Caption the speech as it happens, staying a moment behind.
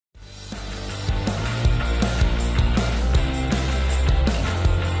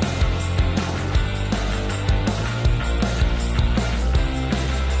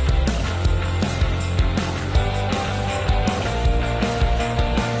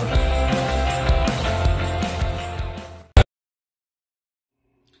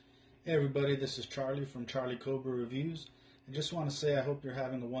Hey everybody, this is Charlie from Charlie Cobra Reviews. I just want to say I hope you're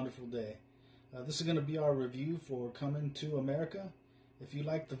having a wonderful day. This is going to be our review for Coming to America. If you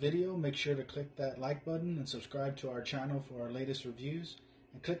liked the video, make sure to click that like button and subscribe to our channel for our latest reviews.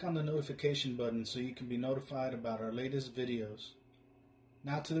 And click on the notification button so you can be notified about our latest videos.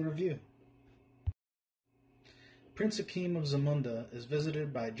 Now to the review. Prince Akeem of Zamunda is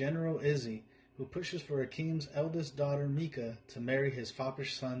visited by General Izzy, who pushes for Akeem's eldest daughter Mika to marry his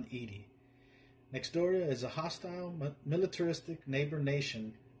foppish son Edie. Nextdoria is a hostile, militaristic neighbor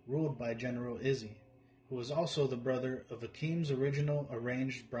nation ruled by General Izzy, who is also the brother of Akeem's original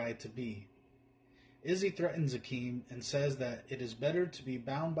arranged bride-to-be. Izzy threatens Akeem and says that it is better to be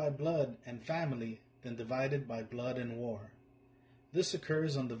bound by blood and family than divided by blood and war. This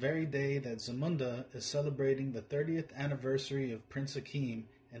occurs on the very day that Zamunda is celebrating the 30th anniversary of Prince Akeem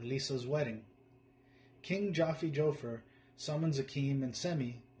and Lisa's wedding. King Jaffe Joffer summons Akeem and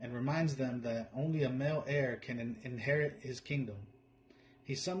Semi and reminds them that only a male heir can inherit his kingdom.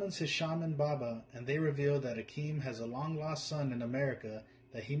 He summons his shaman Baba, and they reveal that Akeem has a long-lost son in America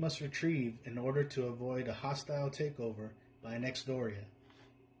that he must retrieve in order to avoid a hostile takeover by Nextdoria.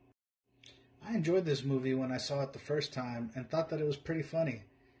 I enjoyed this movie when I saw it the first time and thought that it was pretty funny.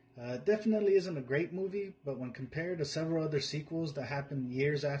 It definitely isn't a great movie, but when compared to several other sequels that happened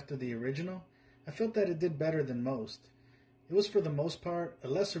years after the original, I felt that it did better than most. It was for the most part a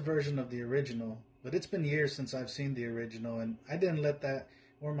lesser version of the original, but it's been years since I've seen the original, and I didn't let that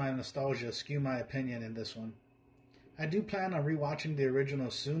or my nostalgia skew my opinion in this one. I do plan on rewatching the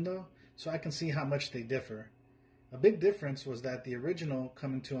original soon though, so I can see how much they differ. A big difference was that the original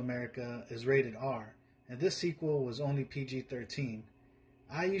Coming to America is rated R, and this sequel was only PG-13.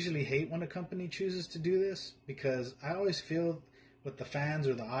 I usually hate when a company chooses to do this, because I always feel what the fans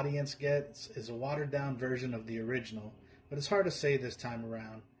or the audience gets is a watered-down version of the original, but it's hard to say this time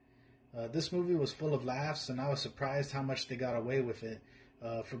around. This movie was full of laughs, and I was surprised how much they got away with it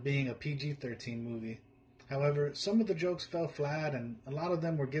for being a PG-13 movie. However, some of the jokes fell flat, and a lot of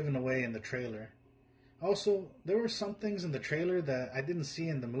them were given away in the trailer. Also, there were some things in the trailer that I didn't see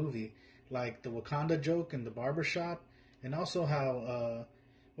in the movie, like the Wakanda joke in the barbershop, and also how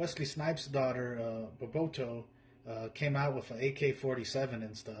Wesley Snipes' daughter, Boboto, came out with an AK-47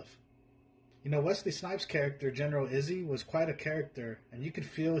 and stuff. You know, Wesley Snipes' character, General Izzy, was quite a character, and you could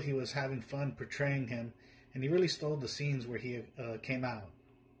feel he was having fun portraying him, and he really stole the scenes where he came out.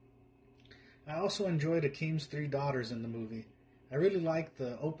 I also enjoyed Akeem's 3 daughters in the movie. I really liked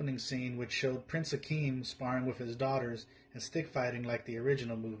the opening scene, which showed Prince Akeem sparring with his daughters and stick fighting like the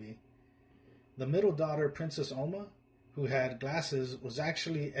original movie. The middle daughter, Princess Oma, who had glasses, was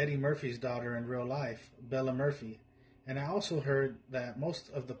actually Eddie Murphy's daughter in real life, Bella Murphy, and I also heard that most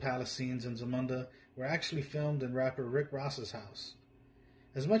of the palace scenes in Zamunda were actually filmed in rapper Rick Ross's house.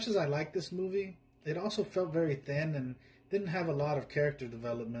 As much as I liked this movie, it also felt very thin and didn't have a lot of character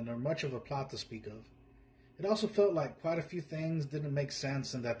development or much of a plot to speak of. It also felt like quite a few things didn't make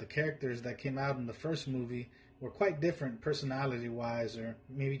sense, and that the characters that came out in the first movie were quite different personality-wise, or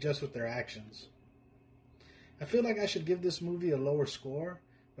maybe just with their actions. I feel like I should give this movie a lower score,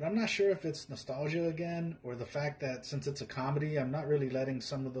 but I'm not sure if it's nostalgia again, or the fact that since it's a comedy, I'm not really letting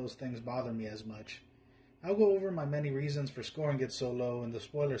some of those things bother me as much. I'll go over my many reasons for scoring it so low in the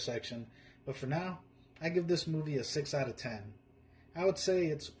spoiler section, but for now, I give this movie a 6 out of 10. I would say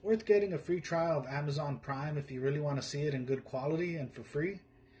it's worth getting a free trial of Amazon Prime if you really want to see it in good quality and for free.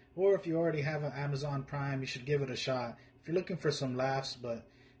 Or if you already have an Amazon Prime, you should give it a shot if you're looking for some laughs, but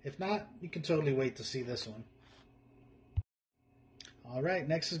if not, you can totally wait to see this one. Alright,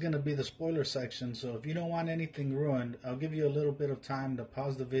 next is going to be the spoiler section, so if you don't want anything ruined, I'll give you a little bit of time to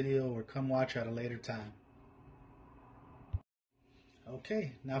pause the video or come watch at a later time.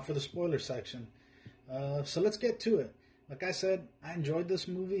 Okay, now for the spoiler section. So let's get to it. Like I said, I enjoyed this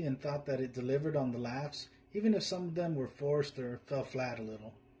movie and thought that it delivered on the laughs, even if some of them were forced or fell flat a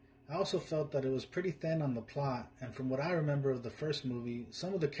little. I also felt that it was pretty thin on the plot, and from what I remember of the first movie,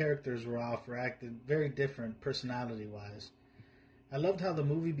 some of the characters were off or acted very different personality-wise. I loved how the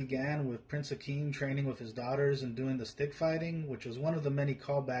movie began with Prince Akeem training with his daughters and doing the stick fighting, which was one of the many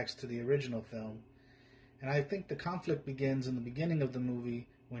callbacks to the original film. And I think the conflict begins in the beginning of the movie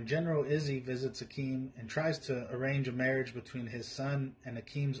when General Izzy visits Akeem and tries to arrange a marriage between his son and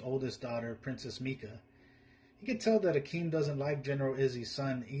Akeem's oldest daughter, Princess Mika. You can tell that Akeem doesn't like General Izzy's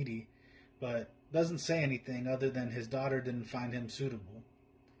son, Edie, but doesn't say anything other than his daughter didn't find him suitable.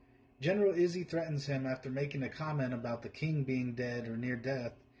 General Izzy threatens him after making a comment about the king being dead or near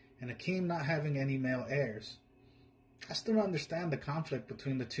death, and Akeem not having any male heirs. I still don't understand the conflict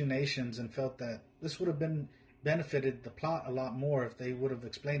between the two nations and felt that this would have been benefited the plot a lot more if they would have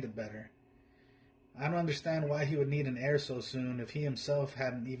explained it better. I don't understand why he would need an heir so soon if he himself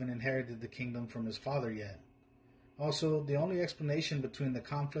hadn't even inherited the kingdom from his father yet. Also, the only explanation between the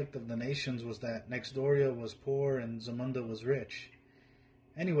conflict of the nations was that Nextdoria was poor and Zamunda was rich.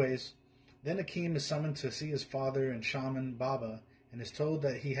 Anyways, then Akeem is summoned to see his father and shaman Baba and is told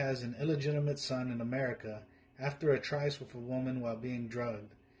that he has an illegitimate son in America after a tryst with a woman while being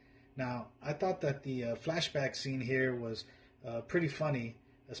drugged. Now, I thought that the flashback scene here was pretty funny,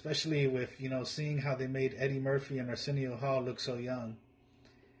 especially with, seeing how they made Eddie Murphy and Arsenio Hall look so young.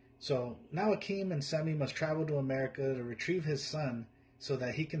 So now Akeem and Semi must travel to America to retrieve his son so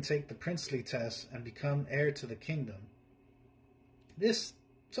that he can take the princely test and become heir to the kingdom. This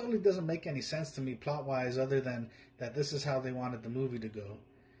totally doesn't make any sense to me plot-wise, other than that this is how they wanted the movie to go.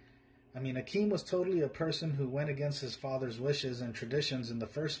 I mean, Akeem was totally a person who went against his father's wishes and traditions in the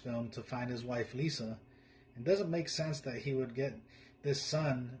first film to find his wife Lisa. It doesn't make sense that he would get this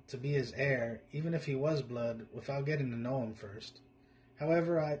son to be his heir, even if he was blood, without getting to know him first.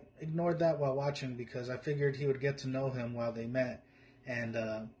 However, I ignored that while watching because I figured he would get to know him while they met and,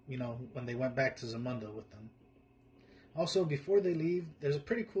 when they went back to Zamunda with them. Also, before they leave, there's a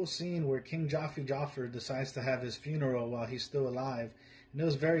pretty cool scene where King Jaffe Joffer decides to have his funeral while he's still alive, and it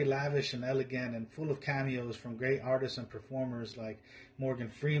was very lavish and elegant and full of cameos from great artists and performers like Morgan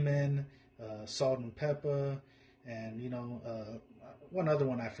Freeman, Salt and Pepper, and, one other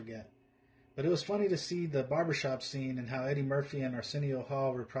one I forget. But it was funny to see the barbershop scene and how Eddie Murphy and Arsenio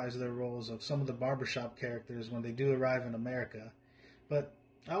Hall reprise their roles of some of the barbershop characters when they do arrive in America. But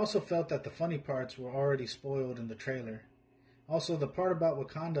I also felt that the funny parts were already spoiled in the trailer. Also, the part about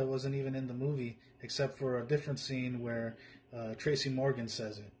Wakanda wasn't even in the movie, except for a different scene where Tracy Morgan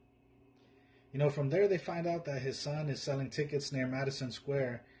says it. From there they find out that his son is selling tickets near Madison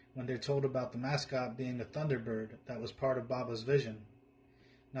Square when they're told about the mascot being a thunderbird that was part of Baba's vision.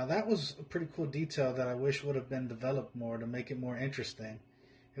 Now that was a pretty cool detail that I wish would have been developed more to make it more interesting.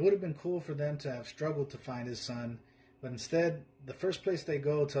 It would have been cool for them to have struggled to find his son, but instead, the first place they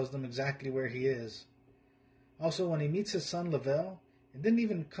go tells them exactly where he is. Also, when he meets his son Lavelle, it didn't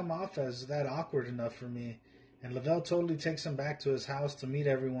even come off as that awkward enough for me, and Lavelle totally takes him back to his house to meet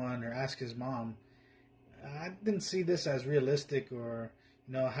everyone or ask his mom. I didn't see this as realistic or,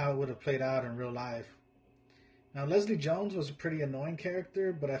 how it would have played out in real life. Now, Leslie Jones was a pretty annoying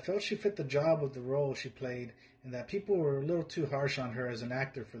character, but I felt she fit the job of the role she played, and that people were a little too harsh on her as an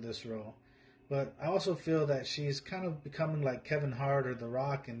actor for this role. But I also feel that she's kind of becoming like Kevin Hart or The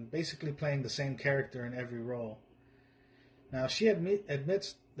Rock and basically playing the same character in every role. Now, she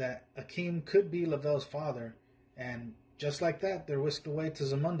admits that Akeem could be Lavelle's father, and just like that, they're whisked away to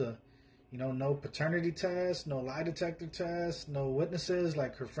Zamunda. No paternity test, no lie detector test, no witnesses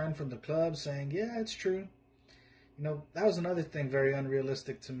like her friend from the club saying, yeah, it's true. That was another thing very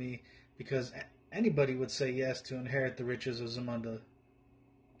unrealistic to me, because anybody would say yes to inherit the riches of Zamunda.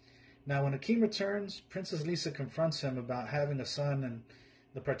 Now, when Akeem returns, Princess Lisa confronts him about having a son and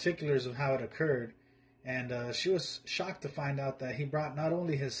the particulars of how it occurred, and she was shocked to find out that he brought not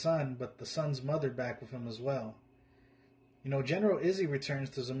only his son, but the son's mother back with him as well. General Izzy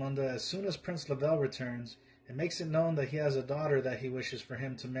returns to Zamunda as soon as Prince Lavelle returns, and makes it known that he has a daughter that he wishes for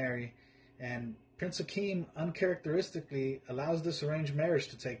him to marry, and Prince Akeem uncharacteristically allows this arranged marriage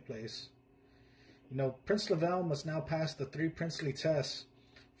to take place. Prince Lavelle must now pass the 3 princely tests.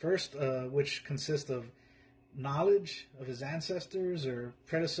 First, which consist of knowledge of his ancestors or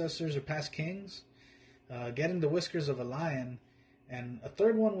predecessors or past kings, getting the whiskers of a lion, and a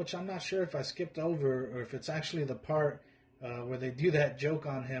third one which I'm not sure if I skipped over or if it's actually the part where they do that joke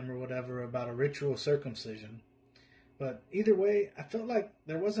on him or whatever about a ritual circumcision. But either way, I felt like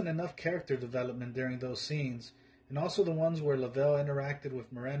there wasn't enough character development during those scenes, and also the ones where Lavelle interacted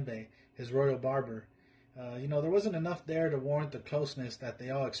with Mirembe, his royal barber. There wasn't enough there to warrant the closeness that they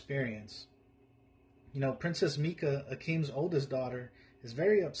all experience. Princess Mika, Akeem's oldest daughter, is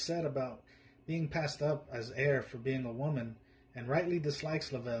very upset about being passed up as heir for being a woman, and rightly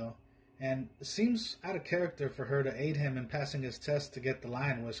dislikes Lavelle, and it seems out of character for her to aid him in passing his test to get the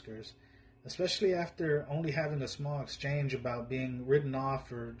lion whiskers, especially after only having a small exchange about being written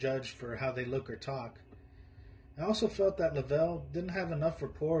off or judged for how they look or talk. I also felt that Lavelle didn't have enough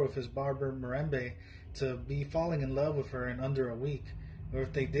rapport with his barber Mirembe to be falling in love with her in under a week, or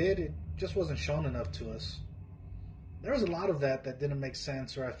if they did, it just wasn't shown enough to us. There was a lot of that didn't make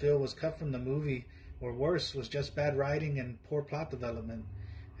sense, or I feel was cut from the movie, or worse, was just bad writing and poor plot development,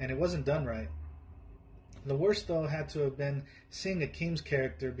 and it wasn't done right. The worst, though, had to have been seeing Akeem's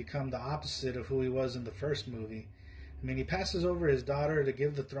character become the opposite of who he was in the first movie. I mean, he passes over his daughter to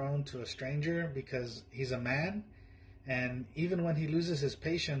give the throne to a stranger because he's a man. And even when he loses his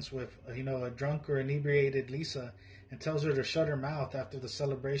patience with, a drunk or inebriated Lisa and tells her to shut her mouth after the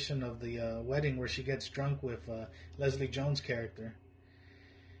celebration of the wedding where she gets drunk with Leslie Jones' character.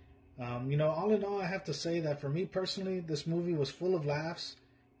 All in all, I have to say that for me personally, this movie was full of laughs,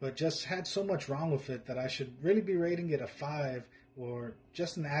 but just had so much wrong with it that I should really be rating it a 5 or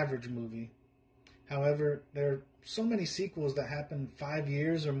just an average movie. However, there are so many sequels that happen 5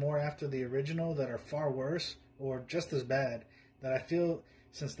 years or more after the original that are far worse or just as bad that I feel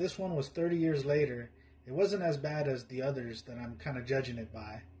since this one was 30 years later, it wasn't as bad as the others that I'm kind of judging it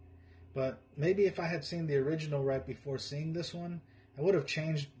by. But maybe if I had seen the original right before seeing this one, I would have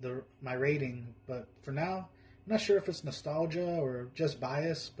changed my rating. But for now, I'm not sure if it's nostalgia or just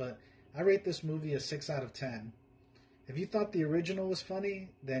bias, but I rate this movie a 6 out of 10. If you thought the original was funny,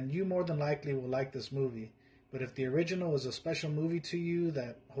 then you more than likely will like this movie. But if the original is a special movie to you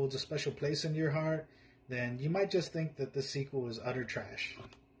that holds a special place in your heart, then you might just think that this sequel is utter trash.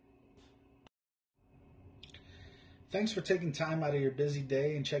 Thanks for taking time out of your busy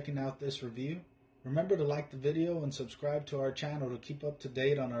day and checking out this review. Remember to like the video and subscribe to our channel to keep up to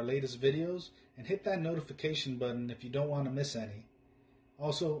date on our latest videos, and hit that notification button if you don't want to miss any.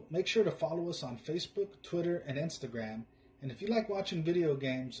 Also, make sure to follow us on Facebook, Twitter, and Instagram. And if you like watching video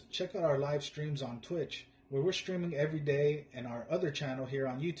games, check out our live streams on Twitch, where we're streaming every day, and our other channel here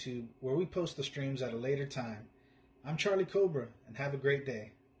on YouTube, where we post the streams at a later time. I'm Charlie Cobra, and have a great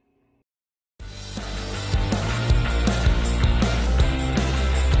day.